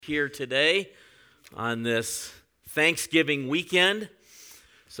Here today on this Thanksgiving weekend.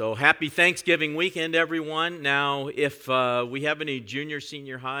 So happy Thanksgiving weekend, everyone. Now, if we have any junior,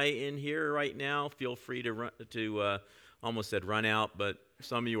 senior high in here right now, feel free to almost said run out, but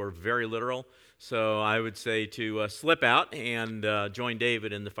some of you are very literal. So I would say to slip out and join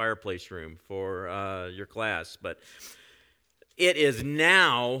David in the fireplace room for your class. But it is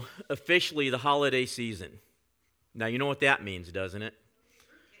now officially the holiday season. Now, you know what that means, doesn't it?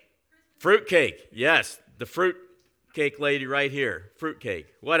 Fruitcake, yes, the fruitcake lady right here. Fruitcake.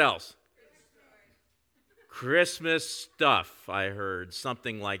 What else? Christmas stuff, I heard.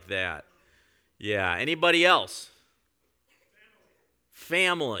 Something like that. Yeah. Anybody else?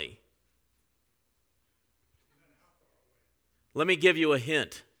 Family. Let me give you a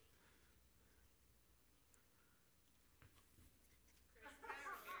hint.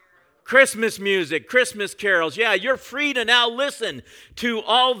 Christmas music, Christmas carols. Yeah, you're free to now listen to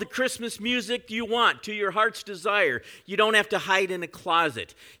all the Christmas music you want, to your heart's desire. You don't have to hide in a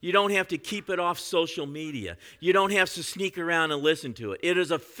closet. You don't have to keep it off social media. You don't have to sneak around and listen to it. It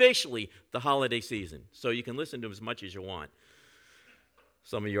is officially the holiday season, so you can listen to as much as you want.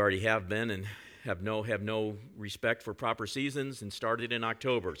 Some of you already have been and have no respect for proper seasons and started in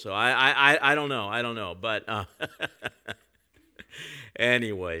October. So I don't know, but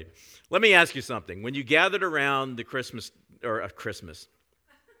anyway. Let me ask you something. When you gathered around the Christmas, I'm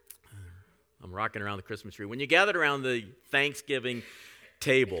rocking around the Christmas tree. When you gathered around the Thanksgiving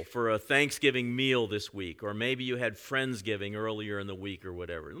table for a Thanksgiving meal this week, or maybe you had Friendsgiving earlier in the week or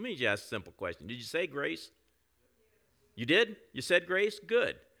whatever, let me just ask a simple question. Did you say grace? You did? You said grace?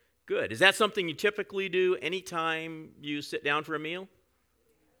 Good. Good. Is that something you typically do anytime you sit down for a meal?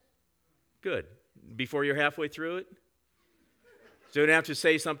 Good. Before you're halfway through it? So you don't have to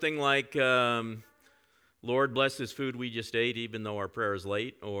say something like, Lord, bless this food we just ate, even though our prayer is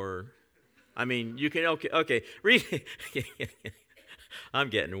late, or, I mean, you can, okay, read. I'm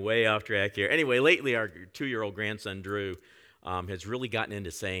getting way off track here. Anyway, lately our 2-year-old grandson, Drew, has really gotten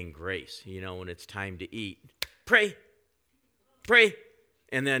into saying grace, when it's time to eat. Pray,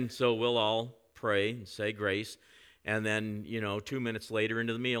 and then, so we'll all pray and say grace, and then, 2 minutes later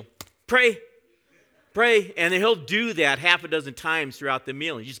into the meal, pray, and he'll do that half a dozen times throughout the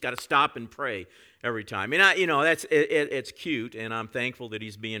meal. You just got to stop and pray every time. And it's cute, and I'm thankful that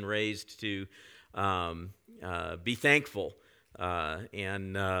he's being raised to be thankful. I'm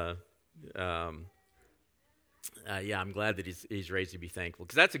glad that he's raised to be thankful,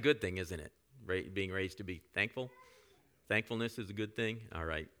 because that's a good thing, isn't it? Being raised to be thankful. Thankfulness is a good thing. All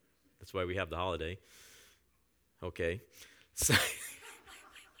right, that's why we have the holiday. Okay, so.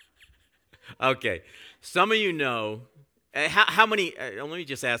 Okay, some of you know, how many, let me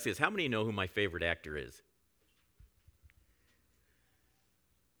just ask this, how many know who my favorite actor is?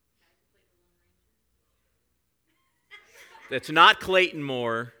 It's not Clayton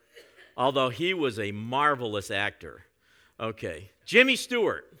Moore, although he was a marvelous actor. Okay, Jimmy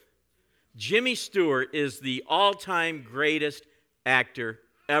Stewart. Jimmy Stewart is the all-time greatest actor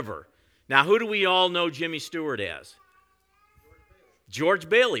ever. Now, who do we all know Jimmy Stewart as? George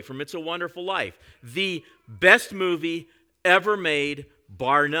Bailey from It's a Wonderful Life. The best movie ever made,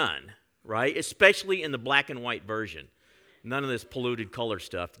 bar none, right? Especially in the black and white version. None of this polluted color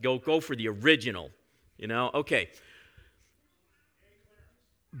stuff. Go for the original, Okay.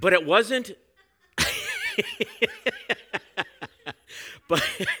 But it wasn't...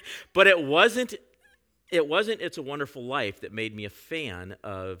 but it wasn't It's a Wonderful Life that made me a fan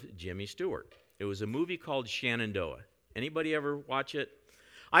of Jimmy Stewart. It was a movie called Shenandoah. Anybody ever watch it?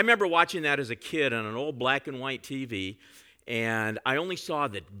 I remember watching that as a kid on an old black and white TV, and I only saw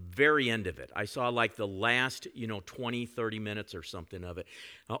the very end of it. I saw like the last, 20, 30 minutes or something of it.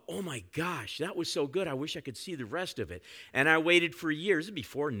 Oh my gosh, that was so good. I wish I could see the rest of it. And I waited for years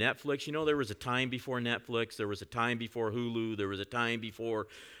before Netflix. There was a time before Netflix. There was a time before Hulu. There was a time before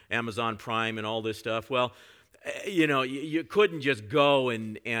Amazon Prime and all this stuff. Well, you couldn't just go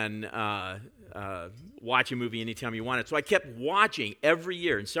and watch a movie anytime you wanted. So I kept watching every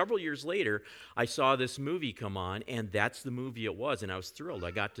year. And several years later, I saw this movie come on, and that's the movie it was. And I was thrilled.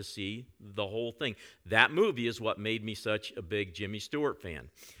 I got to see the whole thing. That movie is what made me such a big Jimmy Stewart fan.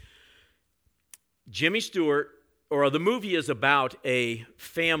 Jimmy Stewart, or the movie is about a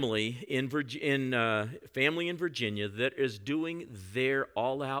family in Virginia that is doing their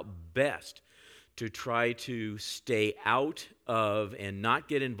all-out best to try to stay out of and not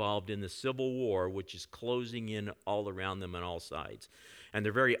get involved in the Civil War, which is closing in all around them on all sides. And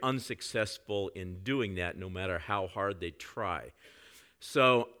they're very unsuccessful in doing that, no matter how hard they try.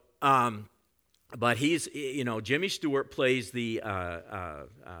 So But he's, Jimmy Stewart plays the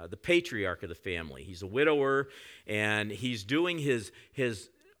patriarch of the family. He's a widower, and he's doing his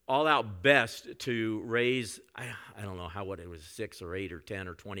all-out best to raise, I don't know what it was, 6 or 8 or 10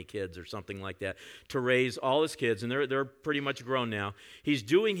 or 20 kids or something like that, to raise all his kids, and they're pretty much grown now. He's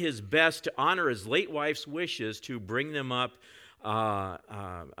doing his best to honor his late wife's wishes to bring them up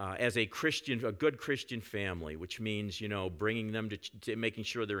as a good Christian family, which means, bringing them to making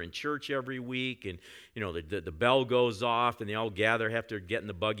sure they're in church every week, and, the bell goes off, and they all have to get in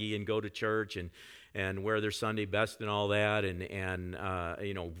the buggy and go to church, and wear their Sunday best and all that, and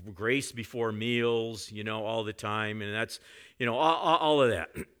grace before meals, all the time, and that's, all of that.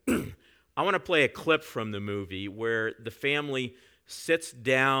 I want to play a clip from the movie where the family sits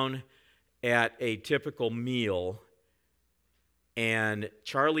down at a typical meal, and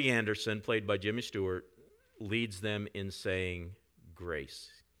Charlie Anderson, played by Jimmy Stewart, leads them in saying grace.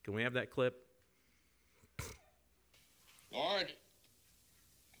 Can we have that clip? Lord,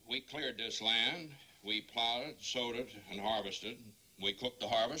 we cleared this land. We plowed it, sowed it, and harvested. We cooked the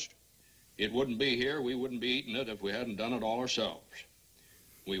harvest. It wouldn't be here. We wouldn't be eating it if we hadn't done it all ourselves.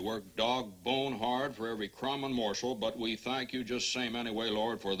 We worked dog bone hard for every crumb and morsel, but we thank you just same anyway,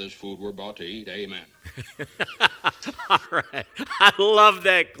 Lord, for this food we're about to eat. Amen. All right. I love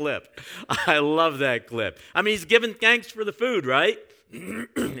that clip. I love that clip. I mean, he's giving thanks for the food, right?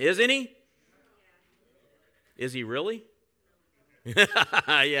 Isn't he? Is he really?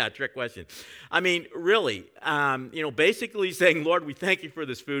 Yeah, trick question. I mean, really, basically saying, Lord, we thank you for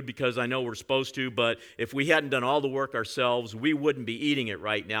this food because I know we're supposed to, but if we hadn't done all the work ourselves, we wouldn't be eating it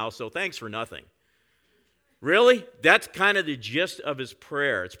right now, so thanks for nothing. Really? That's kind of the gist of his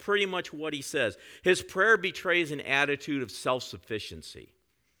prayer. It's pretty much what he says. His prayer betrays an attitude of self-sufficiency.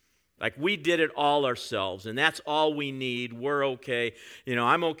 Like, we did it all ourselves, and that's all we need. We're okay.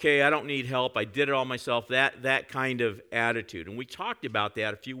 I'm okay. I don't need help. I did it all myself. That kind of attitude. And we talked about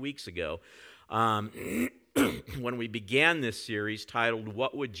that a few weeks ago when we began this series titled,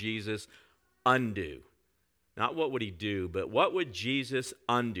 What Would Jesus Undo? Not what would he do, but what would Jesus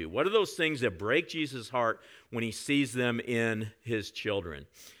undo? What are those things that break Jesus' heart when he sees them in his children?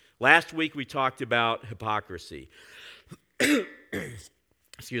 Last week we talked about hypocrisy.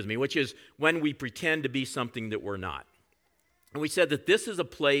 Which is when we pretend to be something that we're not. And we said that this is a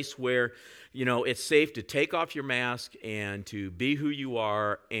place where, it's safe to take off your mask and to be who you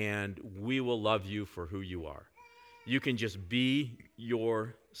are, and we will love you for who you are. You can just be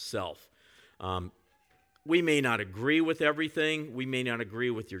yourself. We may not agree with everything. We may not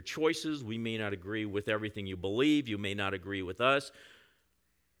agree with your choices. We may not agree with everything you believe. You may not agree with us.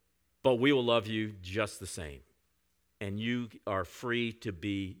 But we will love you just the same. And you are free to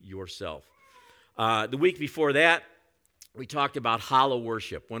be yourself. The week before that, we talked about hollow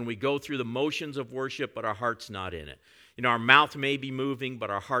worship, when we go through the motions of worship, but our heart's not in it. Our mouth may be moving,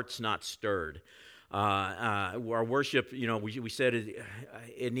 but our heart's not stirred. Our worship, we said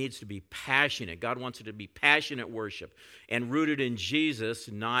it needs to be passionate. God wants it to be passionate worship and rooted in Jesus,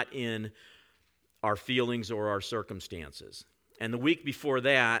 not in our feelings or our circumstances. And the week before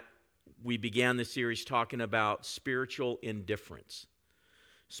that, we began the series talking about spiritual indifference.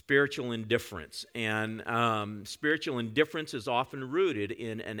 Spiritual indifference. And spiritual indifference is often rooted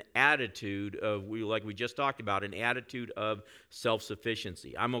in an attitude of, like we just talked about, an attitude of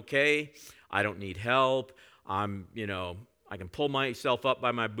self-sufficiency. I'm okay. I don't need help. I can pull myself up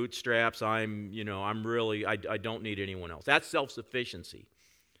by my bootstraps. I don't need anyone else. That's self-sufficiency.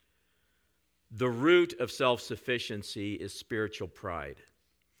 The root of self-sufficiency is spiritual pride.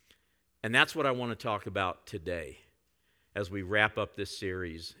 And that's what I want to talk about today as we wrap up this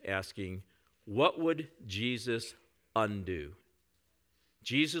series, asking, what would Jesus undo?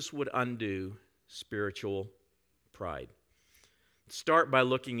 Jesus would undo spiritual pride. Start by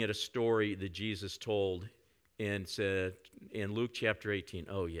looking at a story that Jesus told in Luke chapter 18.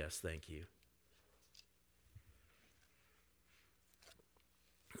 Oh, yes, thank you.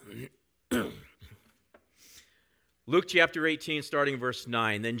 Luke chapter 18, starting verse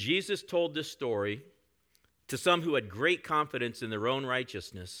 9. Then Jesus told this story to some who had great confidence in their own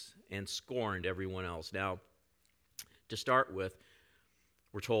righteousness and scorned everyone else. Now, to start with,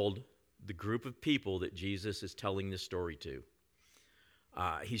 we're told the group of people that Jesus is telling this story to.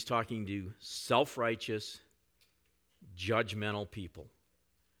 He's talking to self-righteous, judgmental people.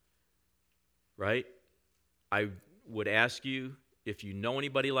 Right? I would ask you if you know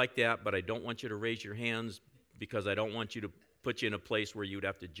anybody like that, but I don't want you to raise your hands because I don't want you to put you in a place where you would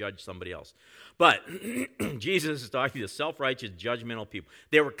have to judge somebody else. But Jesus is talking to self-righteous, judgmental people.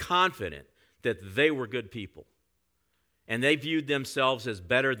 They were confident that they were good people. And they viewed themselves as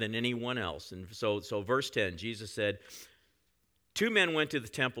better than anyone else. And so verse 10, Jesus said, 2 men went to the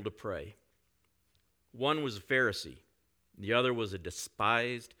temple to pray. One was a Pharisee. The other was a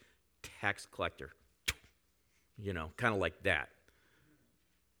despised tax collector. Kind of like that.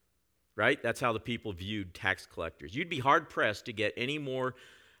 Right? That's how the people viewed tax collectors. You'd be hard-pressed to get any more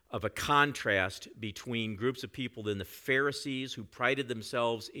of a contrast between groups of people than the Pharisees, who prided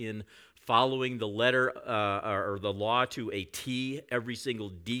themselves in following the letter or the law to a T, every single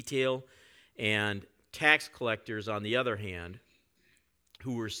detail, and tax collectors, on the other hand,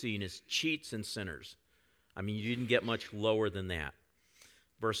 who were seen as cheats and sinners. I mean, you didn't get much lower than that.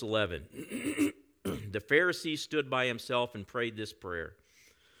 Verse 11, the Pharisee stood by himself and prayed this prayer.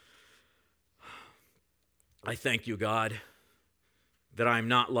 I thank you, God, that I'm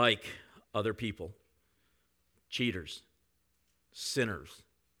not like other people, cheaters, sinners,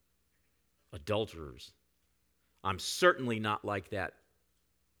 adulterers. I'm certainly not like that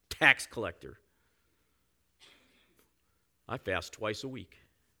tax collector. I fast twice a week,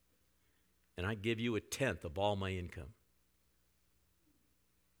 and I give you 1/10 of all my income.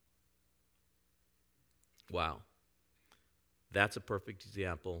 Wow. That's a perfect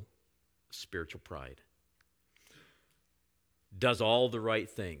example of spiritual pride. Does all the right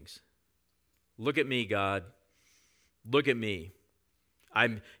things. Look at me, God. Look at me.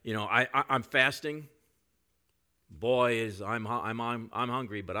 I'm fasting. Boy, I'm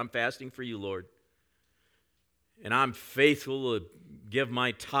hungry, but I'm fasting for you, Lord. And I'm faithful to give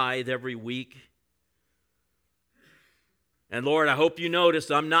my tithe every week. And Lord, I hope you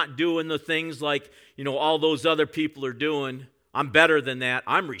notice I'm not doing the things like, all those other people are doing. I'm better than that.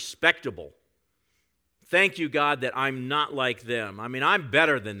 I'm respectable. Thank you, God, that I'm not like them. I mean, I'm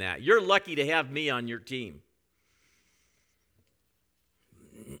better than that. You're lucky to have me on your team.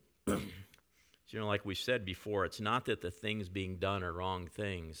 Like we said before, it's not that the things being done are wrong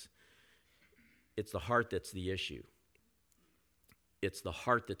things. It's the heart that's the issue. It's the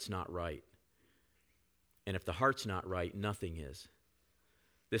heart that's not right. And if the heart's not right, nothing is.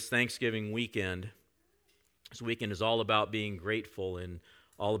 This Thanksgiving weekend, is all about being grateful and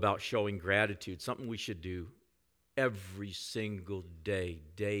all about showing gratitude, something we should do every single day,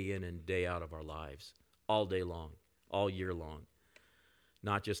 day in and day out of our lives, all day long, all year long,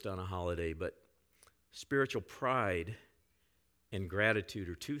 not just on a holiday. But spiritual pride and gratitude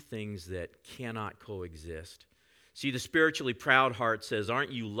are two things that cannot coexist. See, the spiritually proud heart says,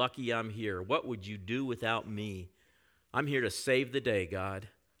 aren't you lucky I'm here? What would you do without me? I'm here to save the day, God.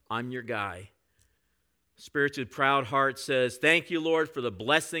 I'm your guy. Spiritually proud heart says, thank you, Lord, for the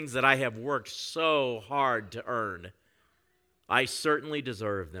blessings that I have worked so hard to earn. I certainly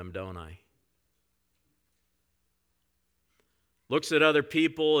deserve them, don't I? Looks at other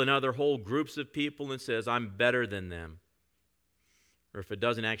people and other whole groups of people and says, I'm better than them. Or if it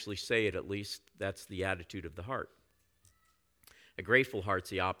doesn't actually say it, at least that's the attitude of the heart. A grateful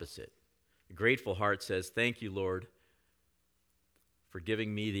heart's the opposite. A grateful heart says, thank you, Lord, for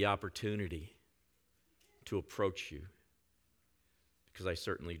giving me the opportunity to approach you, because I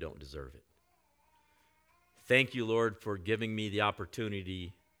certainly don't deserve it. Thank you, Lord, for giving me the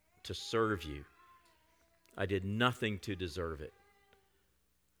opportunity to serve you. I did nothing to deserve it,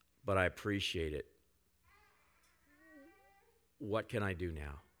 but I appreciate it. What can I do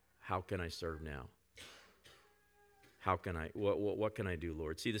now? How can I serve now? What can I do,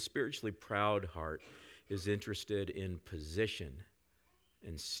 Lord? See, the spiritually proud heart is interested in position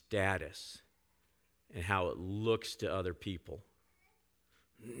and status and how it looks to other people.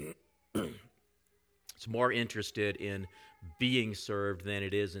 It's more interested in being served than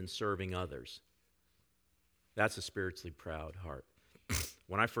it is in serving others. That's a spiritually proud heart.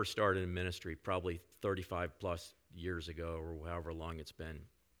 When I first started in ministry, probably 35 plus years ago, or however long it's been,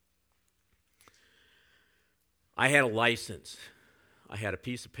 I had a license. I had a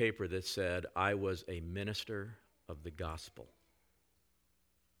piece of paper that said I was a minister of the gospel.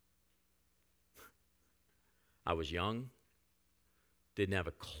 I was young, didn't have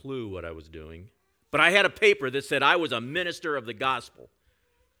a clue what I was doing, but I had a paper that said I was a minister of the gospel.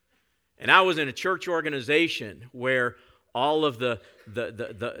 And I was in a church organization where all of the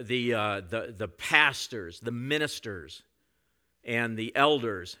pastors, the ministers, and the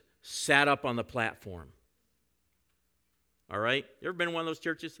elders sat up on the platform. All right? You ever been in one of those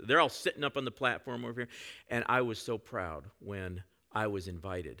churches? They're all sitting up on the platform over here. And I was so proud when I was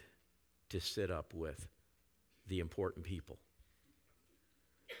invited to sit up with the important people.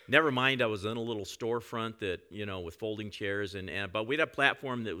 Never mind, I was in a little storefront that, with folding chairs, but we had a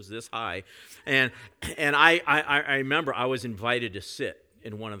platform that was this high, and I remember I was invited to sit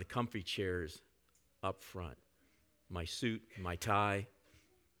in one of the comfy chairs up front. my suit, my tie.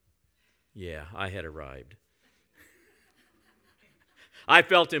 Yeah, I had arrived. I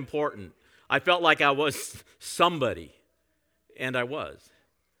felt important. I felt like I was somebody, and I was.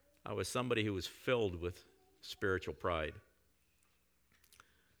 I was somebody who was filled with spiritual pride.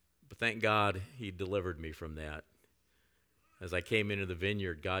 But thank God he delivered me from that. As I came into the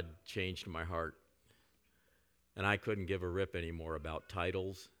vineyard, God changed my heart. And I couldn't give a rip anymore about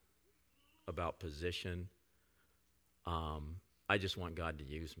titles, about position. I just want God to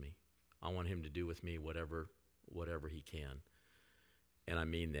use me. I want him to do with me whatever he can. And I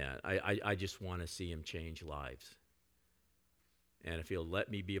mean that. I just want to see him change lives. And if he'll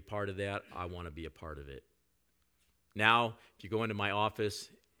let me be a part of that, I want to be a part of it. Now, if you go into my office,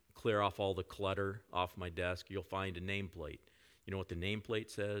 clear off all the clutter off my desk, you'll find a nameplate. You know what the nameplate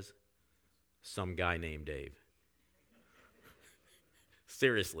says? Some guy named Dave.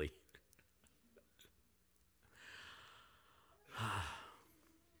 Seriously.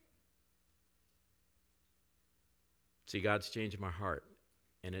 See, God's changed my heart.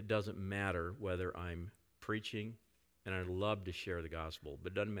 And it doesn't matter whether I'm preaching, and I love to share the gospel,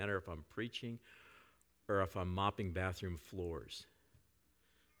 but it doesn't matter if I'm preaching or if I'm mopping bathroom floors.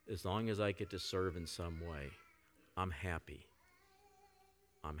 As long as I get to serve in some way, I'm happy.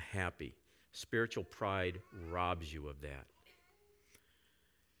 I'm happy. Spiritual pride robs you of that.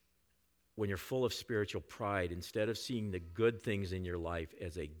 When you're full of spiritual pride, instead of seeing the good things in your life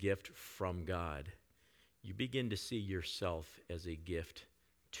as a gift from God, you begin to see yourself as a gift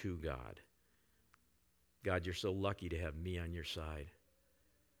to God. God, you're so lucky to have me on your side.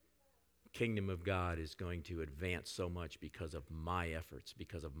 Kingdom of God is going to advance so much because of my efforts,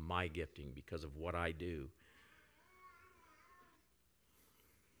 because of my gifting, because of what I do.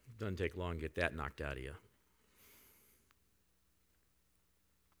 It doesn't take long to get that knocked out of you.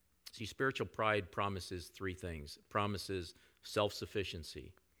 See, spiritual pride promises three things. It promises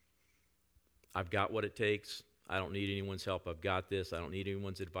self-sufficiency. I've got what it takes. I don't need anyone's help. I've got this. I don't need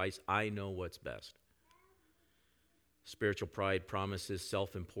anyone's advice. I know what's best. Spiritual pride promises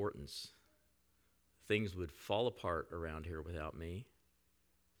self-importance. Things would fall apart around here without me.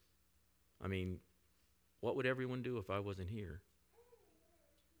 I mean, what would everyone do if I wasn't here?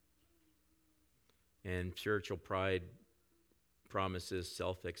 And spiritual pride promises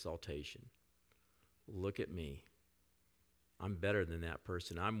self-exaltation. Look at me. I'm better than that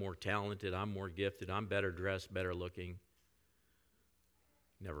person. I'm more talented. I'm more gifted. I'm better dressed, better looking.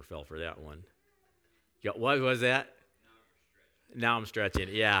 Never fell for that one. What was that? Now I'm stretching.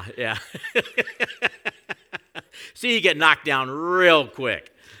 Yeah. See, you get knocked down real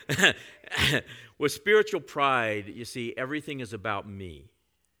quick. With spiritual pride, you see, everything is about me.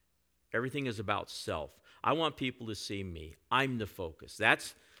 Everything is about self. I want people to see me. I'm the focus.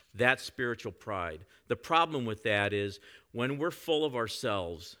 That's spiritual pride. The problem with that is when we're full of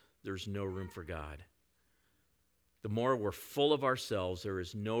ourselves, there's no room for God. The more we're full of ourselves, there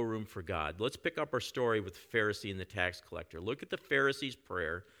is no room for God. Let's pick up our story with the Pharisee and the tax collector. Look at the Pharisee's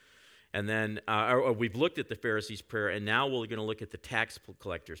prayer, and then we've looked at the Pharisee's prayer, and now we're going to look at the tax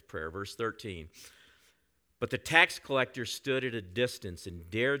collector's prayer. Verse 13. But the tax collector stood at a distance and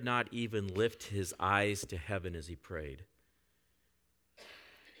dared not even lift his eyes to heaven as he prayed.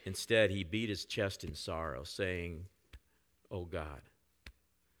 Instead, he beat his chest in sorrow, saying, "O God,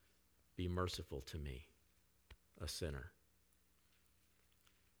 be merciful to me, a sinner."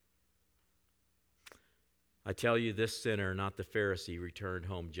 I tell you, this sinner, not the Pharisee, returned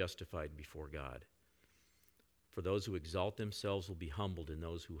home justified before God. For those who exalt themselves will be humbled, and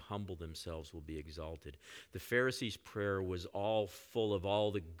those who humble themselves will be exalted. The Pharisee's prayer was all full of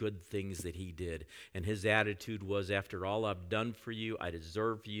all the good things that he did. And his attitude was, after all I've done for you, I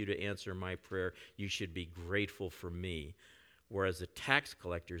deserve for you to answer my prayer. You should be grateful for me. Whereas the tax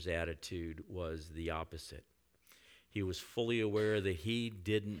collector's attitude was the opposite. He was fully aware that he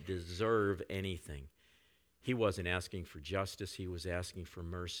didn't deserve anything. He wasn't asking for justice. He was asking for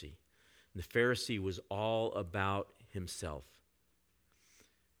mercy. The Pharisee was all about himself.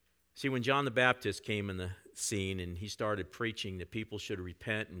 See, when John the Baptist came in the scene and he started preaching that people should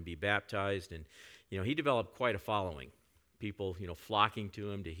repent and be baptized, and he developed quite a following. People, flocking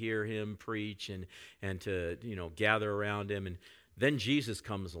to him to hear him preach and to, gather around him. And then Jesus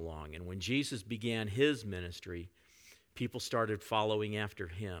comes along, and when Jesus began his ministry, people started following after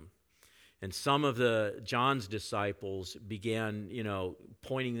him. And some of John's disciples began,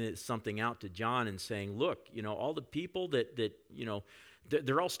 pointing something out to John and saying, look, all the people that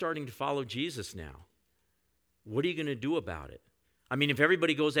they're all starting to follow Jesus now. What are you going to do about it? I mean, if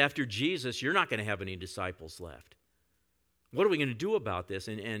everybody goes after Jesus, you're not going to have any disciples left. What are we going to do about this?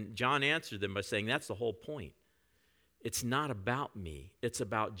 And John answered them by saying, that's the whole point. It's not about me. It's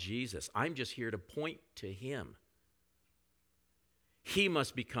about Jesus. I'm just here to point to him. He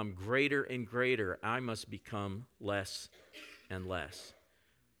must become greater and greater. I must become less and less.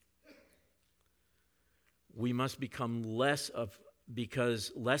 We must become less of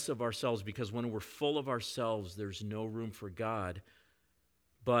ourselves, because when we're full of ourselves, there's no room for God.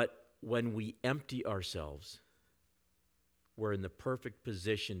 But when we empty ourselves, we're in the perfect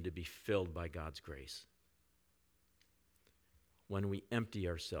position to be filled by God's grace. When we empty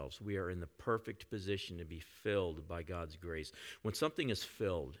ourselves, we are in the perfect position to be filled by God's grace. When something is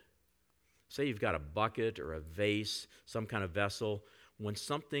filled, say you've got a bucket or a vase, some kind of vessel, when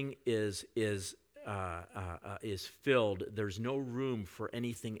something is filled, there's no room for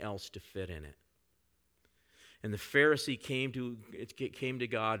anything else to fit in it. And the Pharisee came to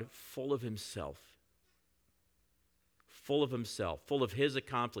God full of himself, full of his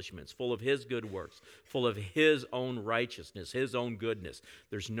accomplishments, full of his good works, full of his own righteousness, his own goodness.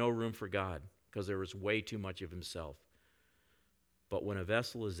 There's no room for God because there was way too much of himself. But when a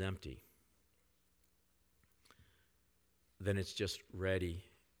vessel is empty, then it's just ready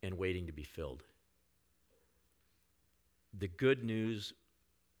and waiting to be filled. The good news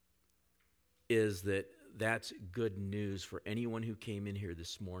is that that's good news for anyone who came in here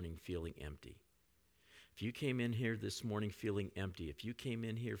this morning feeling empty. If you came in here this morning feeling empty, if you came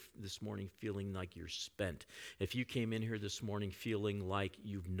in here this morning feeling like you're spent, if you came in here this morning feeling like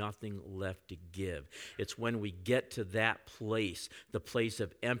you've nothing left to give, it's when we get to that place, the place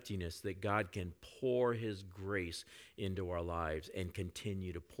of emptiness, that God can pour his grace into our lives and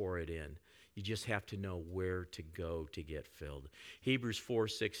continue to pour it in. You just have to know where to go to get filled. Hebrews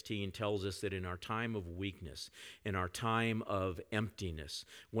 4:16 tells us that in our time of weakness, in our time of emptiness,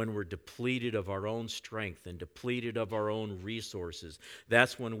 when we're depleted of our own strength and depleted of our own resources,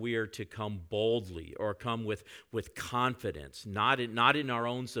 that's when we are to come boldly, or come with confidence, not in our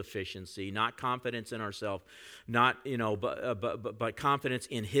own sufficiency, not confidence in ourselves, but confidence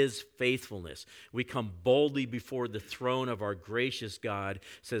in his faithfulness. We come boldly before the throne of our gracious God.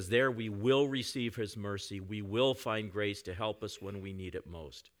 Says there we will receive his mercy. We will find grace to help us when we need it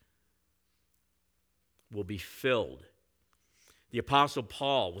most. We'll be filled. The Apostle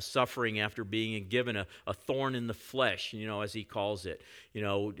Paul was suffering after being given a thorn in the flesh, as he calls it.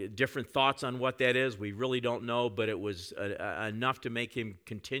 Different thoughts on what that is. We really don't know, but it was enough to make him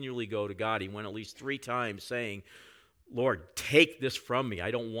continually go to God. He went at least 3 times saying, Lord, take this from me.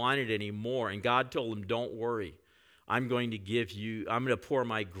 I don't want it anymore. And God told him, don't worry. I'm going to pour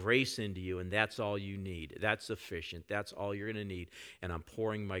my grace into you, and that's all you need. That's sufficient. That's all you're going to need, and I'm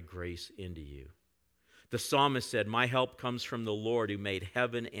pouring my grace into you. The psalmist said, my help comes from the Lord who made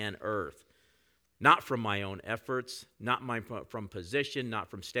heaven and earth. Not from my own efforts, not from position, not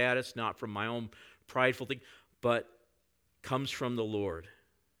from status, not from my own prideful thing, but comes from the Lord.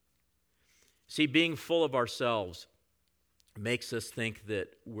 See, being full of ourselves makes us think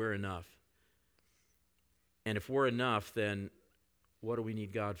that we're enough. And if we're enough, then what do we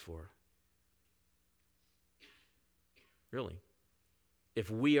need God for? Really?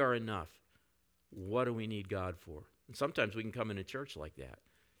 If we are enough, what do we need God for? And sometimes we can come into church like that,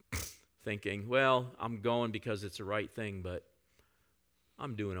 thinking, well, I'm going because it's the right thing, but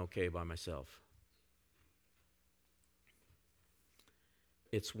I'm doing okay by myself.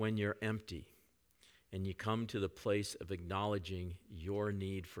 It's when you're empty and you come to the place of acknowledging your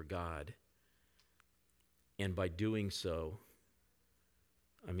need for God. And by doing so,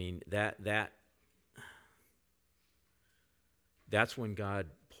 that's when God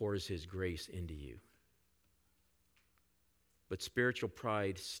pours his grace into you. But spiritual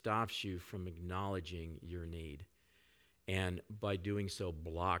pride stops you from acknowledging your need, and by doing so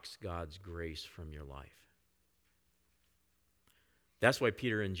blocks God's grace from your life. That's why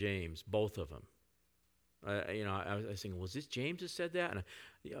Peter and James, both of them, I was thinking, was this James that said that?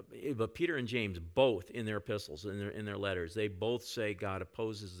 But Peter and James, both in their epistles, in their letters, they both say God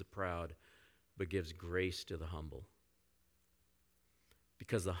opposes the proud, but gives grace to the humble.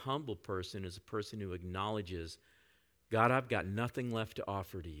 Because the humble person is a person who acknowledges, God, I've got nothing left to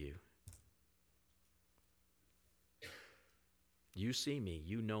offer to you. You see me,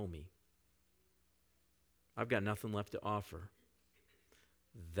 you know me. I've got nothing left to offer.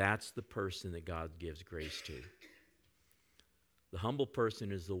 That's the person that God gives grace to. The humble person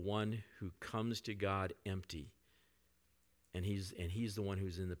is the one who comes to God empty, and he's the one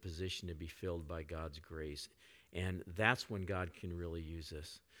who's in the position to be filled by God's grace. And that's when God can really use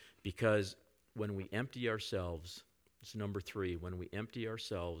us. Because when we empty ourselves, it's number 3, when we empty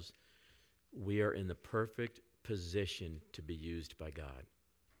ourselves, we are in the perfect position to be used by God.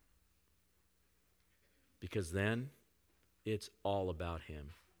 Because then It's all about him.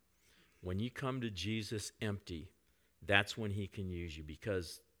 When you come to Jesus empty, that's when he can use you,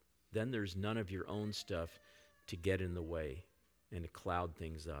 because then there's none of your own stuff to get in the way and to cloud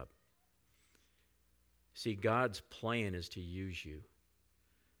things up. See, God's plan is to use you.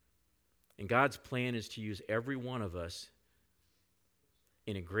 And God's plan is to use every one of us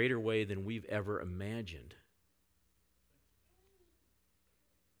in a greater way than we've ever imagined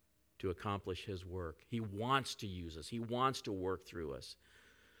to accomplish his work. He wants to use us. He wants to work through us.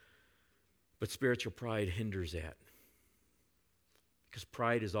 But spiritual pride hinders that. Because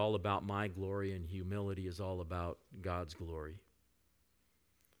pride is all about my glory and humility is all about God's glory.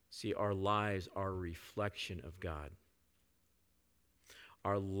 See, our lives are a reflection of God.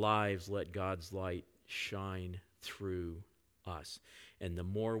 Our lives let God's light shine through us. And the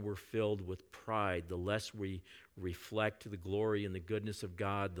more we're filled with pride, the less we reflect the glory and the goodness of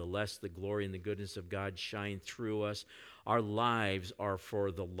God, the less the glory and the goodness of God shine through us. Our lives are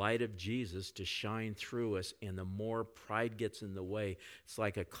for the light of Jesus to shine through us, and the more pride gets in the way, it's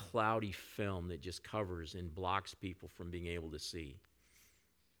like a cloudy film that just covers and blocks people from being able to see.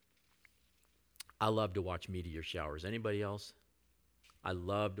 I love to watch meteor showers. Anybody else? I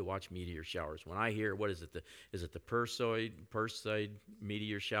love to watch meteor showers. When I hear, what is it? Is it the Perseid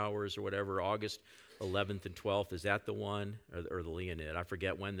meteor showers or whatever, August 11th and 12th? Is that the one? Or the Leonid? I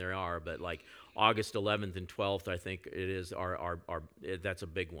forget when there are, but like August 11th and 12th, I think it is, that's a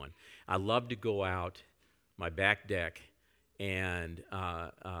big one. I love to go out my back deck and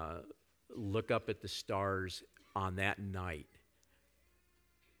look up at the stars on that night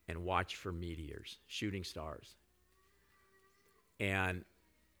and watch for meteors, shooting stars. And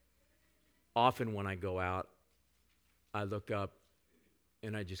often when I go out, I look up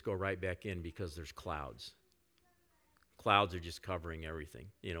and I just go right back in because there's clouds. Clouds are just covering everything.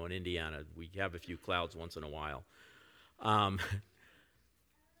 You know, in Indiana, we have a few clouds once in a while. But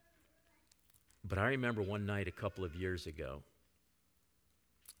I remember one night a couple of years ago,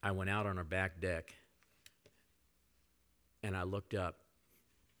 I went out on our back deck and I looked up.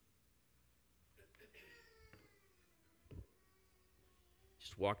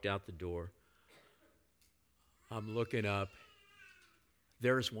 Walked out the door. I'm looking up.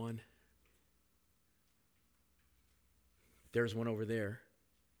 There's one. There's one over there.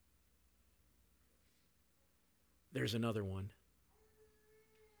 There's another one.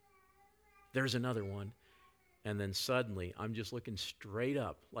 There's another one. And then suddenly, I'm just looking straight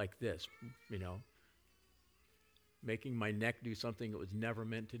up like this, you know, making my neck do something it was never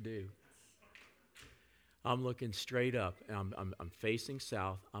meant to do. I'm looking straight up, and I'm facing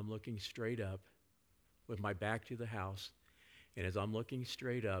south. I'm looking straight up with my back to the house. And as I'm looking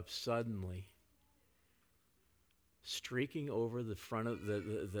straight up, suddenly, streaking over the front of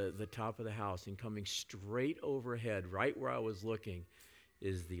the top of the house and coming straight overhead, right where I was looking,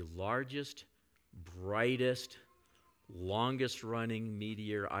 is the largest, brightest, longest-running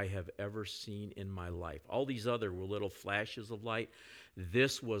meteor I have ever seen in my life. All these other were little flashes of light.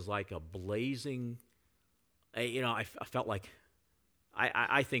 This was like a blazing... I felt like,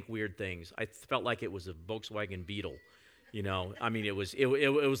 I think weird things. I felt like it was a Volkswagen Beetle, you know. I mean, it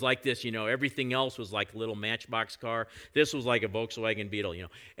was like this, you know. Everything else was like a little Matchbox car. This was like a Volkswagen Beetle, you know.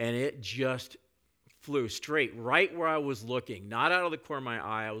 And it just flew straight right where I was looking, not out of the corner of my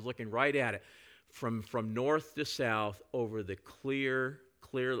eye. I was looking right at it, from north to south, over the clear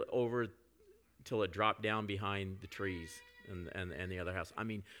over till it dropped down behind the trees and the other house. I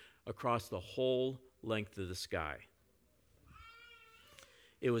mean, across the whole length of the sky.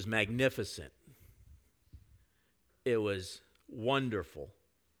 It was magnificent. It was wonderful.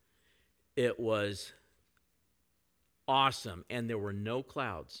 It was awesome. And there were no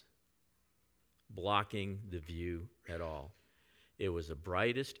clouds blocking the view at all. It was the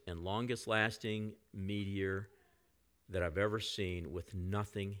brightest and longest lasting meteor that I've ever seen, with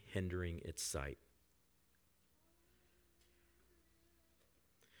nothing hindering its sight.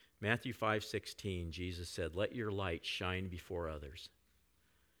 Matthew 5:16, Jesus said, "Let your light shine before others,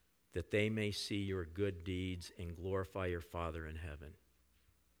 that they may see your good deeds and glorify your Father in heaven."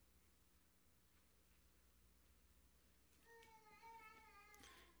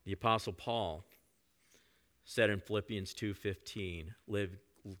 The Apostle Paul said in Philippians 2:15, "Live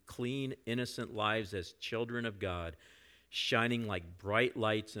clean, innocent lives as children of God, shining like bright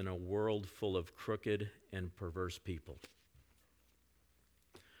lights in a world full of crooked and perverse people."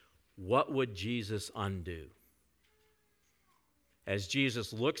 What would Jesus undo? As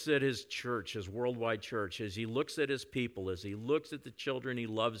Jesus looks at his church, his worldwide church, as he looks at his people, as he looks at the children he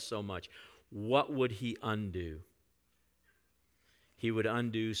loves so much, what would he undo? He would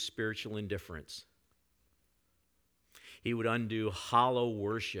undo spiritual indifference. He would undo hollow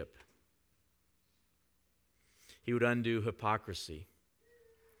worship. He would undo hypocrisy.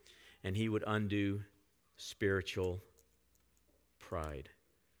 And he would undo spiritual pride.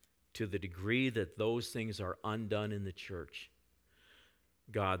 To the degree that those things are undone in the church,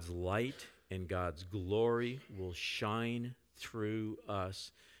 God's light and God's glory will shine through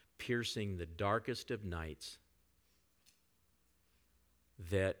us, piercing the darkest of nights,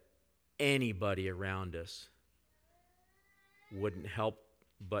 that anybody around us wouldn't help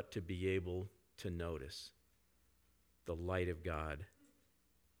but to be able to notice the light of God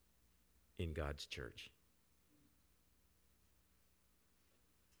in God's church.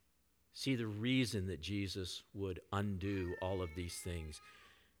 See, the reason that Jesus would undo all of these things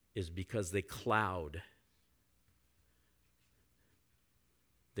is because they cloud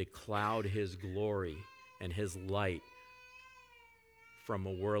his glory and his light from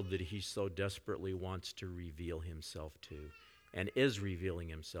a world that he so desperately wants to reveal himself to and is revealing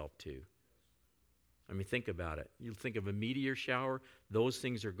himself to. I mean, think about it. You think of a meteor shower, those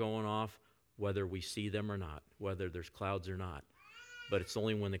things are going off whether we see them or not, whether there's clouds or not. But it's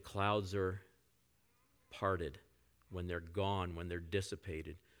only when the clouds are parted, when they're gone, when they're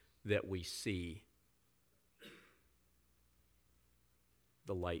dissipated, that we see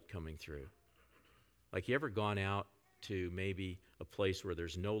the light coming through. Like, you ever gone out to maybe a place where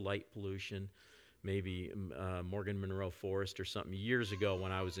there's no light pollution, maybe Morgan Monroe Forest or something? Years ago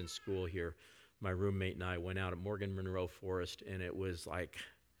when I was in school here, my roommate and I went out at Morgan Monroe Forest, and it was like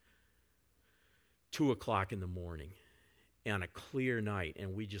 2 o'clock in the morning on a clear night,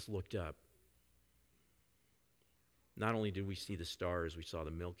 and we just looked up. Not only did we see the stars, we saw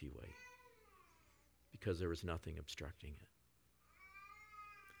the Milky Way, because there was nothing obstructing it.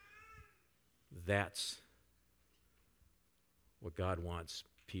 That's what God wants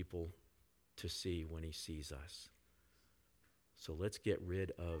people to see when he sees us. So let's get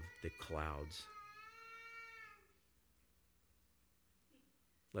rid of the clouds.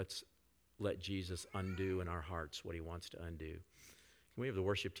 Let's let Jesus undo in our hearts what he wants to undo. Can we have the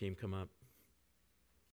worship team come up?